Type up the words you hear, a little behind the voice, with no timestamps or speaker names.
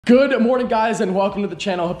Good morning, guys, and welcome to the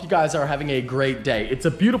channel. Hope you guys are having a great day. It's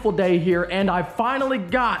a beautiful day here, and I finally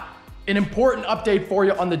got an important update for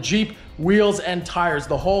you on the Jeep wheels and tires,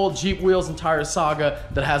 the whole Jeep wheels and tires saga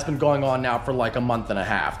that has been going on now for like a month and a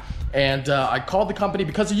half. And I called the company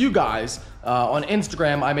because of you guys. On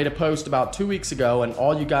Instagram, I made a post about 2 weeks ago, and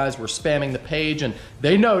all you guys were spamming the page, and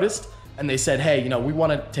they noticed, and they said, hey, you know, we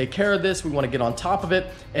want to take care of this, we want to get on top of it,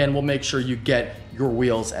 and we'll make sure you get your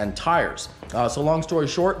wheels and tires. So long story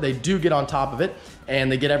short, they do get on top of it,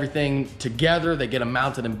 and they get everything together. They get them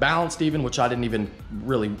mounted and balanced even, which I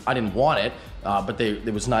didn't want it, but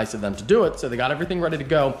it was nice of them to do it. So they got everything ready to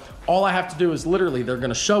go. All I have to do is literally, they're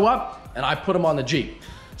gonna show up and I put them on the Jeep.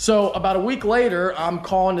 So about a week later, I'm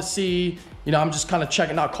calling to see, you know, I'm just kind of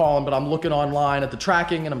checking, not calling, but I'm looking online at the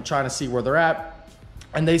tracking and I'm trying to see where they're at.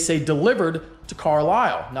 And they say delivered to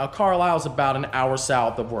Carlisle. Now Carlisle's about an hour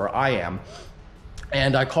south of where I am.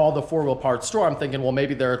 And I call the 4 Wheel Parts store. I'm thinking, well,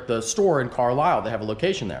 maybe they're at the store in Carlisle. They have a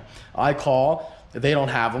location there. I call, they don't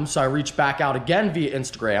have them. So I reach back out again via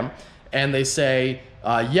Instagram and they say,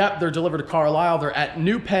 yep, they're delivered to Carlisle. They're at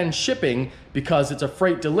New Pen Shipping because it's a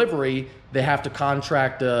freight delivery. They have to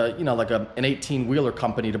contract, you know, like an 18-wheeler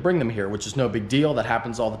company to bring them here, which is no big deal. That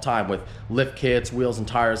happens all the time with lift kits, wheels and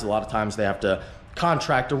tires. A lot of times they have to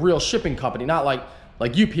contract a real shipping company, not like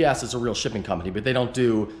UPS is a real shipping company, but they don't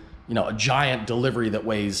do, you know, a giant delivery that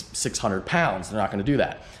weighs 600 pounds. They're not gonna do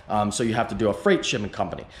that. So you have to do a freight shipping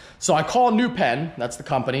company. So I call New Pen, that's the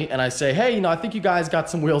company, and I say, hey, you know, I think you guys got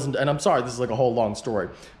some wheels, and I'm sorry, this is like a whole long story,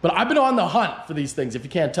 but I've been on the hunt for these things, if you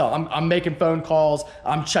can't tell. I'm making phone calls,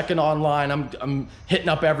 I'm checking online, I'm hitting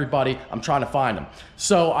up everybody, I'm trying to find them.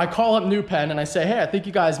 So I call up New Pen and I say, hey, I think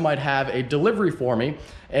you guys might have a delivery for me,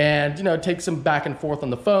 and, you know, take some back and forth on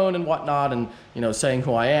the phone and whatnot, and, you know, saying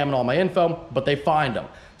who I am and all my info, but they find them.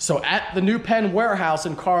 So at the New Pen warehouse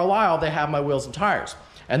in Carlisle, they have my wheels and tires.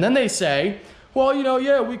 And then they say, well, you know,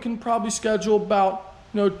 yeah, we can probably schedule about,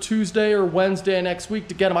 you know, Tuesday or Wednesday next week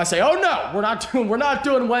to get them. I say, oh no, we're not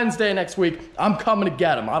doing Wednesday next week. I'm coming to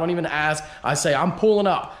get them. I don't even ask. I say, I'm pulling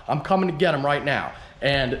up. I'm coming to get them right now.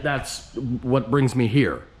 And that's what brings me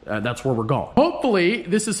here. That's where we're going. Hopefully,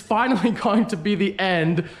 this is finally going to be the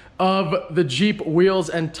end of the Jeep wheels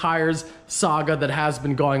and tires saga that has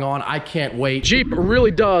been going on. I can't wait. Jeep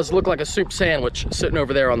really does look like a soup sandwich sitting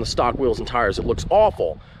over there on the stock wheels and tires. It looks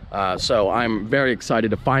awful. So I'm very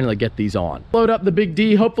excited to finally get these on. Load up the Big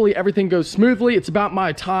D. Hopefully everything goes smoothly. It's about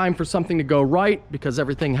my time for something to go right because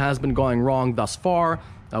everything has been going wrong thus far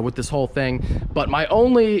with this whole thing. But my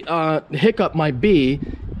only hiccup might be,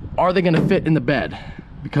 are they gonna fit in the bed?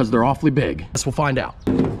 Because they're awfully big. Guess we'll find out.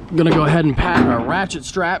 I'm gonna go ahead and pack our ratchet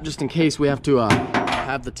strap just in case we have to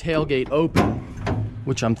have the tailgate open,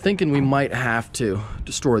 which I'm thinking we might have to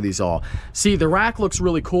store these all. See, the rack looks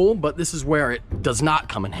really cool, but this is where it does not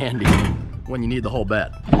come in handy when you need the whole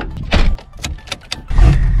bed.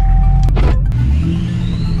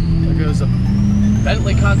 There goes a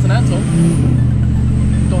Bentley Continental.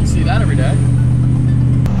 Don't see that every day.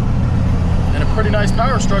 And a pretty nice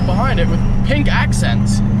power stroke behind it with pink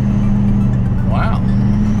accents. Wow.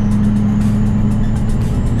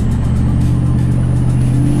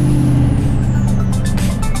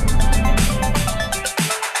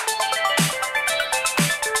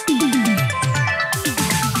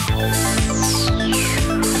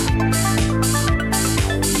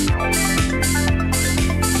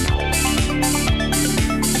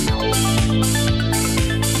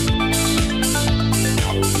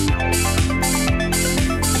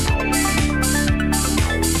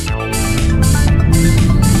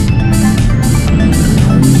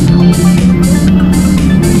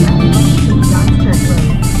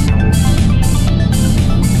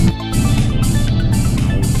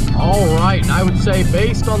 Say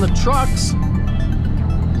based on the trucks,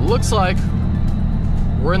 looks like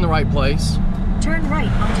we're in the right place. Turn right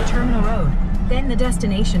onto Terminal Road, then the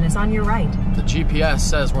destination is on your right. The GPS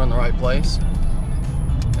says we're in the right place,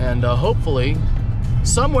 and hopefully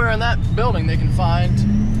somewhere in that building they can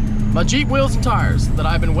find my Jeep wheels and tires that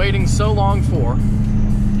I've been waiting so long for.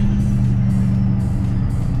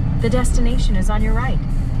 The destination is on your right,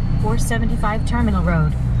 475 Terminal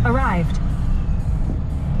Road. Arrived.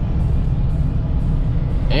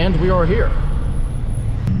 And we are here.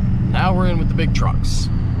 Now we're in with the big trucks.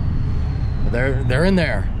 They're in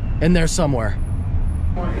there somewhere.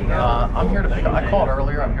 I'm here to pick up, I called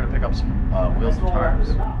earlier, I'm here to pick up some wheels and tires.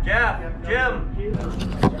 Jeff, Jim.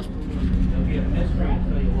 There'll be a mystery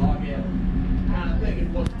until you log in. Kind of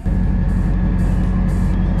thinking what.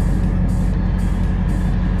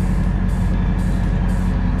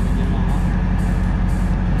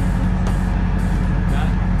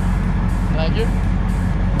 Thank you.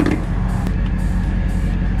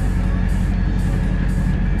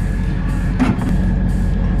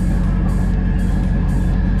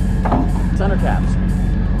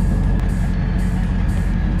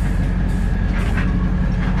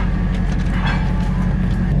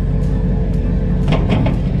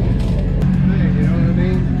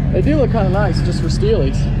 They do look kind of nice just for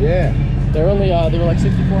steelies. Yeah. They're only they were like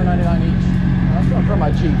 $64.99 each. That's going for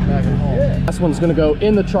my Jeep back at home. Yeah. This one's gonna go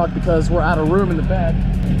in the truck because we're out of room in the bed.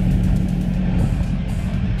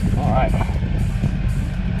 All right.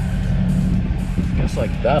 Looks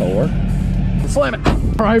like that'll work. Slam it.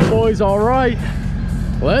 All right, boys, all right.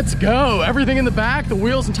 Let's go. Everything in the back, the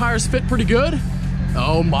wheels and tires fit pretty good.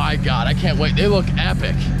 Oh my God, I can't wait. They look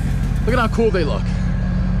epic. Look at how cool they look.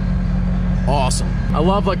 Awesome. I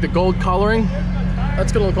love like the gold coloring.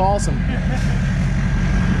 That's gonna look awesome.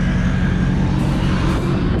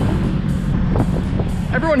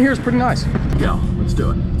 Everyone here is pretty nice. Go, let's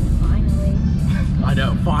do it. Finally. I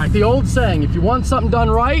know, fine. The old saying, if you want something done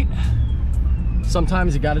right,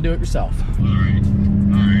 sometimes you gotta do it yourself. All right.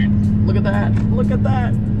 All right. Look at that, look at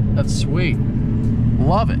that. That's sweet,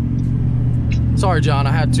 love it. Sorry, John,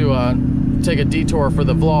 I had to take a detour for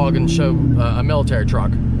the vlog and show a military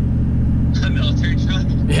truck. A military truck?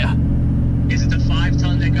 Yeah. Is it the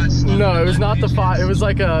 5-ton that got slumped? No, it was not the 5, it was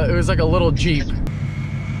like a little Jeep.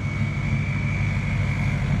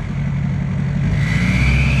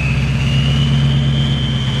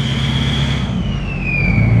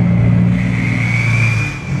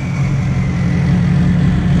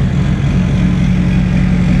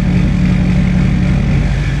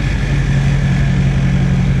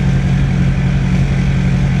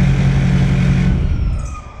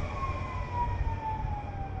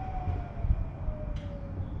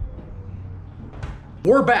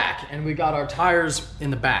 We're back, and we got our tires in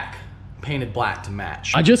the back, painted black to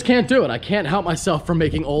match. I just can't do it. I can't help myself from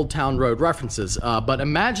making Old Town Road references. But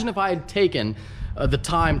imagine if I had taken the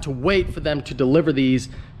time to wait for them to deliver these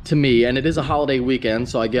to me. And it is a holiday weekend,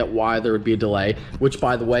 so I get why there would be a delay, which,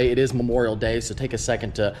 by the way, it is Memorial Day, so take a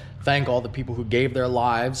second to thank all the people who gave their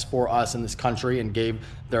lives for us in this country and gave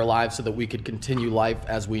their lives so that we could continue life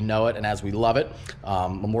as we know it and as we love it.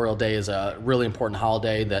 Memorial Day is a really important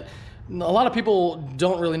holiday that a lot of people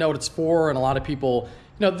don't really know what it's for, and a lot of people,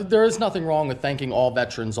 you know, there is nothing wrong with thanking all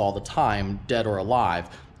veterans all the time, dead or alive.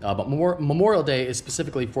 But Memorial Day is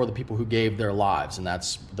specifically for the people who gave their lives, and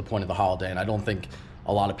that's the point of the holiday. And I don't think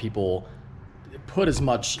a lot of people put as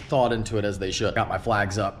much thought into it as they should. Got my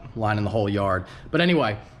flags up, lining the whole yard. But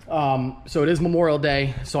anyway, so it is Memorial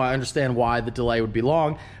Day, so I understand why the delay would be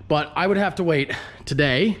long. But I would have to wait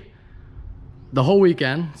today, the whole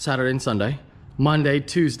weekend, Saturday and Sunday, Monday,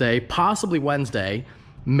 Tuesday, possibly Wednesday,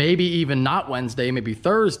 maybe even not Wednesday, maybe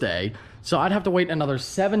Thursday. So I'd have to wait another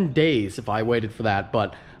 7 days if I waited for that.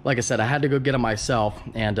 But like I said, I had to go get them myself,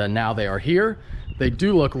 and now they are here. They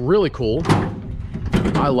do look really cool.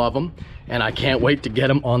 I love them, and I can't wait to get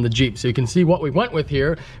them on the Jeep. So you can see what we went with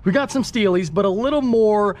here. We got some steelies, but a little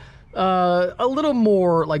more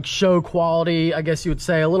like show quality, I guess you would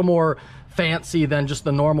say, a little more fancy than just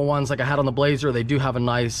the normal ones like I had on the Blazer. They do have a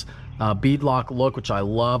nice beadlock look, which I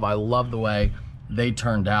love. I love the way they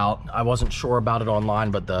turned out. I wasn't sure about it online,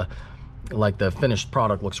 but the finished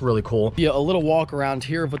product looks really cool. Yeah, a little walk around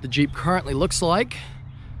here of what the Jeep currently looks like.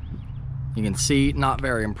 You can see, not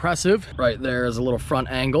very impressive. Right there is a little front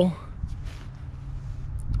angle.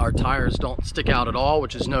 Our tires don't stick out at all,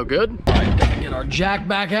 which is no good. All right, gotta get our jack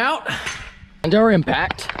back out, and our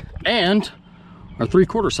impact, and our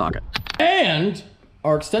 3/4 socket, and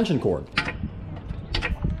our extension cord.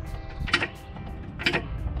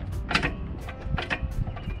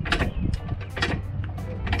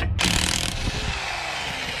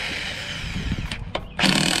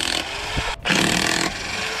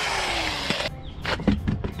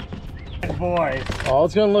 Boys. Oh,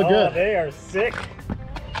 it's gonna look good. They are sick.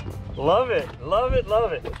 Love it, love it,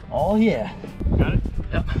 love it. Oh yeah. Got it?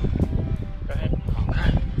 Yep. Go ahead.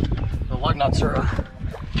 Okay. The lug nuts are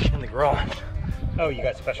in the garage. Oh, you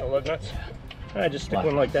got special lug nuts? I just stick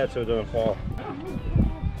one like that so it doesn't fall.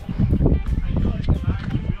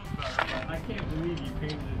 I can't believe you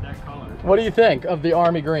painted it that color. What do you think of the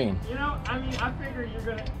army green? You know, I mean, I figure you're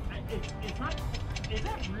gonna. It's not. Is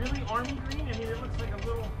that really army green? I mean, it looks like a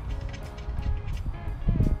little.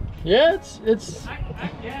 Yeah, it's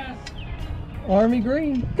I guess. army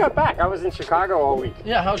green. Got back. I was in Chicago all week.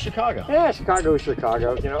 Yeah, how's Chicago? Yeah, Chicago,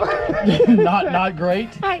 you know. not great.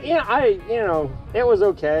 You know, it was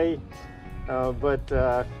okay, but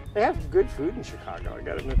they have good food in Chicago. I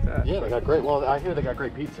gotta admit that. Yeah, they got great. Well, I hear they got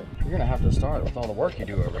great pizza. You're gonna have to start with all the work you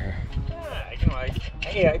do over here. Yeah, you know,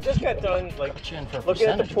 I just got done like looking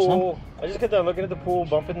at the pool. I just got done looking at the pool,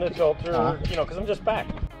 bumping the filter. You know, because I'm just back.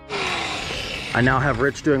 I now have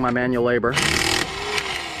Rich doing my manual labor.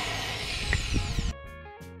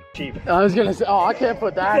 Cheap. I was gonna say, oh, I can't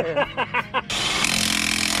put that in.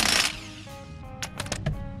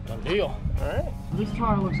 Done deal. All right. This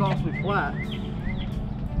tire looks awfully flat.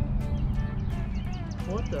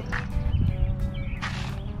 What the? What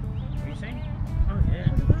are you saying? Oh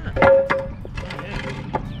yeah. Look at that. Oh,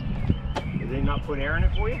 yeah. Did they not put air in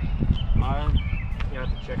it for you? You have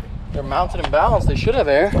to check it. They're mounted and balanced. They should have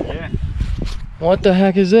air. Yeah. What the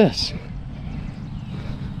heck is this?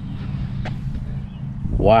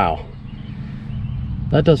 Wow.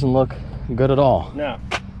 That doesn't look good at all. No.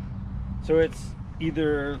 So it's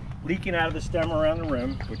either leaking out of the stem around the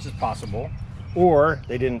rim, which is possible, or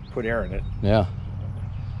they didn't put air in it. Yeah.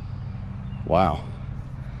 Wow.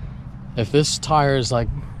 If this tire is like,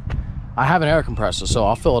 I have an air compressor, so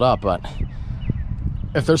I'll fill it up, but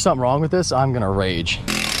if there's something wrong with this, I'm gonna rage.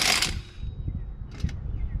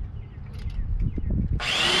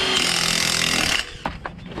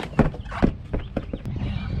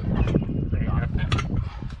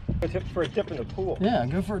 For a dip in the pool. Yeah,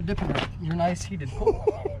 go for a dip in your nice heated pool.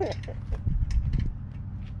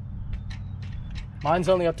 Mine's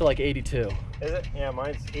only up to like 82. Is it? Yeah,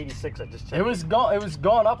 mine's 86. I just checked. It was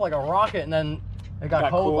going up like a rocket, and then it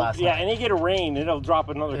got cold last night. Yeah, and you get a rain, it'll drop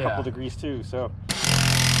another couple degrees too. So.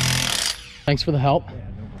 Thanks for the help. Yeah,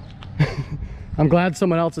 no problem. I'm glad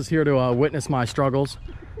someone else is here to witness my struggles.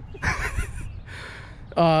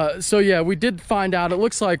 So yeah, we did find out. It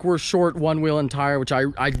looks like we're short one wheel and tire, which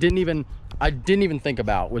I didn't even think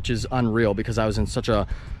about, which is unreal because I was in such a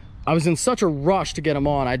rush to get them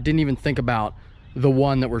on. I didn't even think about the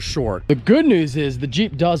one that we're short. The good news is the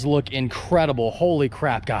Jeep does look incredible. Holy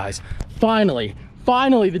crap, guys! Finally,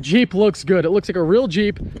 the Jeep looks good. It looks like a real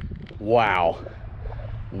Jeep. Wow.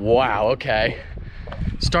 Okay,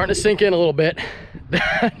 starting to sink in a little bit.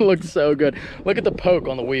 That looks so good. Look at the poke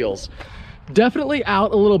on the wheels. Definitely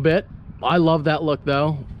out a little bit. I love that look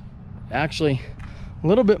though. Actually, a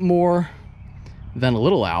little bit more than a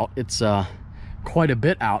little out. It's quite a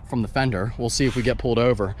bit out from the fender. We'll see if we get pulled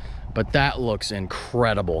over, but that looks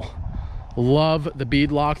incredible. Love the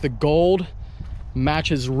bead lock. The gold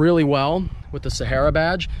matches really well with the Sahara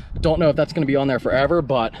badge. Don't know if that's going to be on there forever,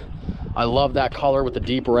 but I love that color with the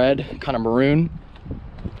deep red, kind of maroon.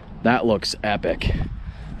 That looks epic.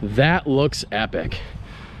 That looks epic.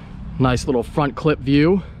 Nice little front clip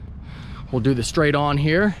view. We'll do the straight on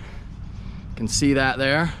here. You can see that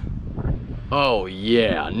there. Oh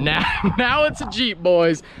yeah, now it's a Jeep,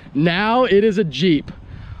 boys. Now it is a Jeep.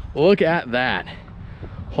 Look at that.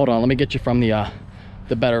 Hold on, let me get you from the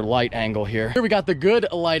better light angle here. Here we got the good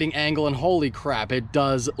lighting angle, and holy crap, it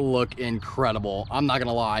does look incredible. I'm not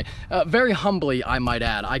gonna lie. Very humbly, I might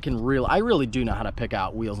add, I really do know how to pick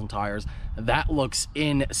out wheels and tires. That looks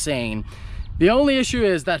insane. The only issue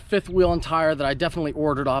is that fifth wheel and tire that I definitely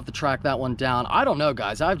ordered. I'll have to track that one down. I don't know,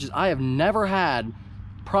 guys. I have never had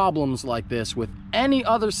problems like this with any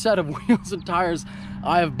other set of wheels and tires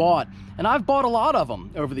I have bought. And I've bought a lot of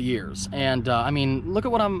them over the years. And I mean, look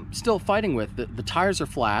at what I'm still fighting with. The tires are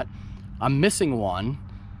flat. I'm missing one.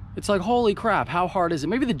 It's like, holy crap, how hard is it?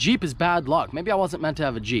 Maybe the Jeep is bad luck. Maybe I wasn't meant to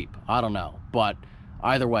have a Jeep. I don't know. But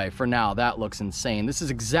either way, for now, that looks insane. This is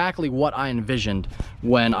exactly what I envisioned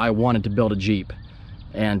when I wanted to build a Jeep.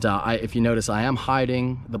 And if you notice, I am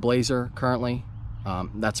hiding the Blazer currently.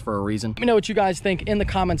 That's for a reason. Let me know what you guys think in the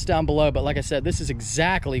comments down below. But like I said, this is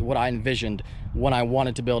exactly what I envisioned when I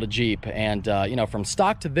wanted to build a Jeep. And you know, from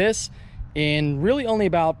stock to this, in really only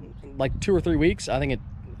about like 2 or 3 weeks, I think it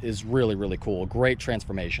is really, really cool. Great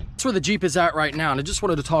transformation. That's where the Jeep is at right now. And I just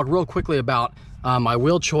wanted to talk real quickly about my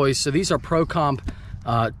wheel choice. So these are Pro Comp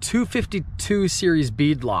 252 series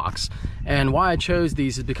bead locks, and why I chose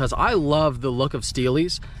these is because I love the look of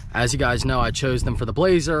Steelies. As you guys know, I chose them for the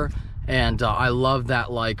Blazer, and I love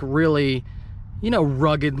that like really, you know,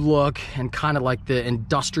 rugged look and kind of like the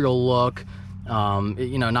industrial look.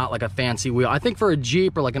 You know, not like a fancy wheel. I think for a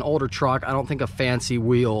Jeep or like an older truck, I don't think a fancy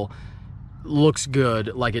wheel looks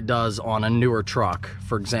good like it does on a newer truck.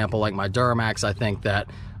 For example, like my Duramax, I think that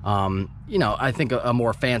you know, I think a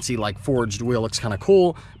more fancy like forged wheel looks kind of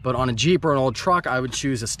cool, but on a Jeep or an old truck, I would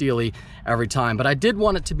choose a Steely every time. But I did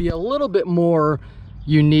want it to be a little bit more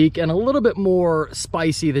unique and a little bit more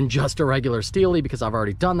spicy than just a regular Steely, because I've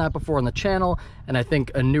already done that before on the channel, and I think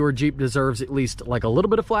a newer Jeep deserves at least like a little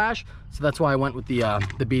bit of flash. So that's why I went with the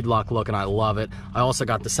beadlock look, and I love it. I also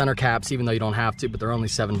got the center caps, even though you don't have to, but they're only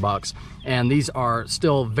 $7. And these are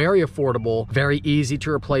still very affordable, very easy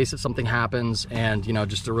to replace if something happens, and you know,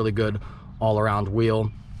 just a really good all-around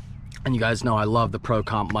wheel. And you guys know I love the Pro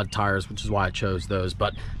Comp mud tires, which is why I chose those.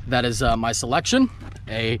 But that is my selection.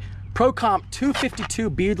 A Pro Comp 252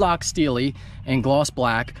 beadlock Steely in gloss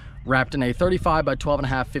black, wrapped in a 35 by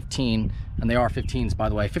 12.5 15 and they are 15s, by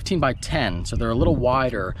the way, 15 by 10. So they're a little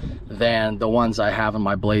wider than the ones I have in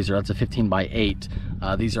my Blazer. That's a 15 by 8.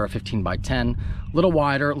 These are a 15 by 10, a little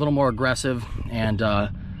wider, a little more aggressive, and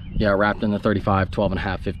yeah, wrapped in the 35,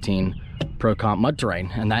 12.5, 15 Pro Comp mud terrain.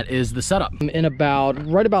 And that is the setup. In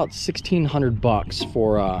right about 1,600 bucks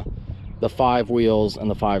for the 5 wheels and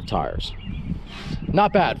the 5 tires.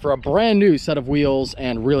 Not bad for a brand new set of wheels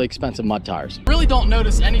and really expensive mud tires. Really don't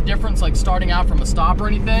notice any difference like starting out from a stop or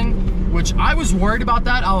anything, which I was worried about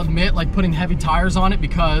that, I'll admit, like putting heavy tires on it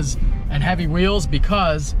and heavy wheels,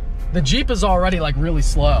 because the Jeep is already like really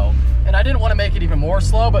slow. And I didn't want to make it even more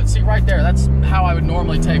slow, but see right there, that's how I would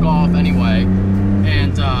normally take off anyway.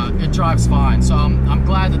 And it drives fine. So I'm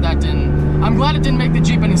glad that I'm glad it didn't make the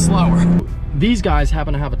Jeep any slower. These guys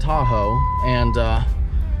happen to have a Tahoe, and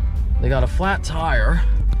they got a flat tire,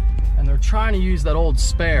 and they're trying to use that old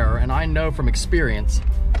spare, and I know from experience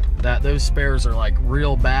that those spares are like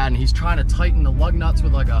real bad, and he's trying to tighten the lug nuts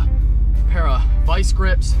with like a pair of vice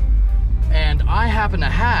grips, and I happen to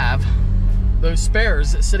have those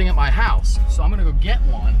spares sitting at my house, so I'm gonna go get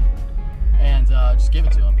one and just give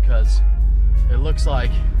it to him, because it looks like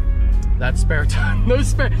that spare tire,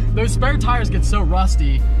 those spare tires get so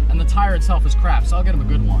rusty, and the tire itself is crap, so I'll get him a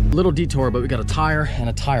good one. Little detour, but we got a tire and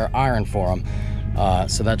a tire iron for him,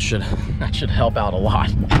 so that should help out a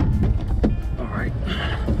lot. All right.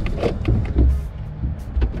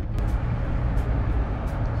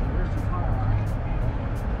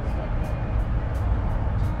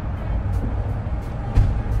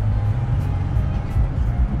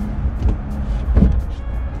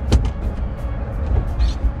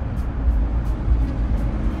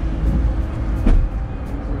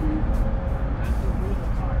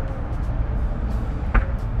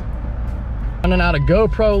 Running out of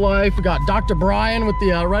GoPro life. We got Dr. Brian with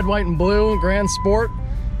the red, white, and blue Grand Sport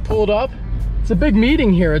pulled up. It's a big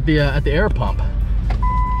meeting here at the air pump.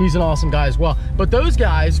 He's an awesome guy as well. But those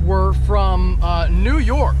guys were from New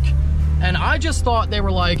York, and I just thought they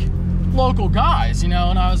were like local guys, you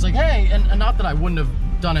know. And I was like, hey, and not that I wouldn't have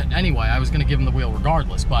done it anyway. I was gonna give them the wheel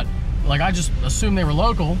regardless, but like I just assumed they were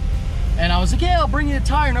local. And I was like, yeah, I'll bring you a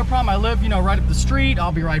tire, no problem. I live, you know, right up the street.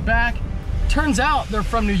 I'll be right back. Turns out they're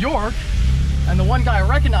from New York. And the one guy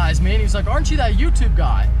recognized me, and he's like, aren't you that YouTube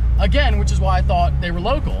guy? Again, which is why I thought they were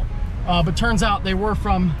local. But turns out they were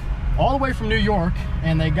from all the way from New York,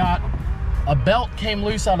 and they got a belt came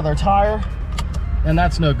loose out of their tire, and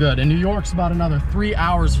that's no good. And New York's about another 3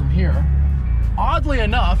 hours from here. Oddly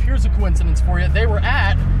enough, here's a coincidence for you.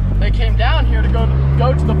 They came down here to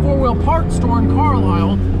go to the 4-wheel parts store in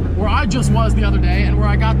Carlisle, where I just was the other day, and where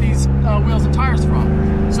I got these wheels and tires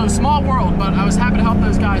from. So small world, but I was happy to help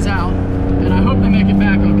those guys out, and I hope they make it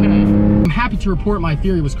back okay. I'm happy to report my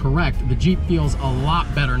theory was correct. The Jeep feels a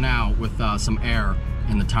lot better now with some air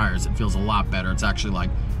in the tires. It feels a lot better. It's actually like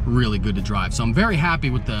really good to drive. So I'm very happy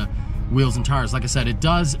with the wheels and tires. Like I said, it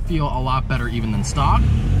does feel a lot better even than stock.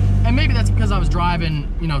 And maybe that's because I was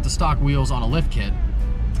driving, you know, the stock wheels on a lift kit,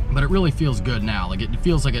 but it really feels good now. Like it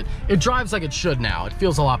feels like it drives like it should now. It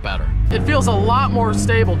feels a lot better. It feels a lot more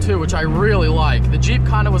stable too, which I really like. The Jeep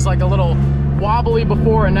kind of was like a little wobbly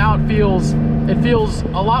before, and now it feels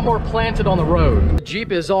a lot more planted on the road. The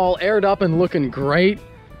Jeep is all aired up and looking great.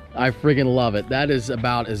 I friggin' love it. That is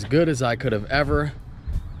about as good as I could have ever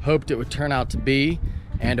hoped it would turn out to be.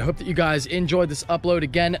 And I hope that you guys enjoyed this upload.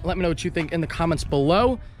 Again, let me know what you think in the comments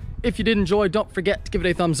below. If you did enjoy, don't forget to give it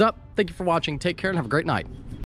a thumbs up. Thank you for watching. Take care and have a great night.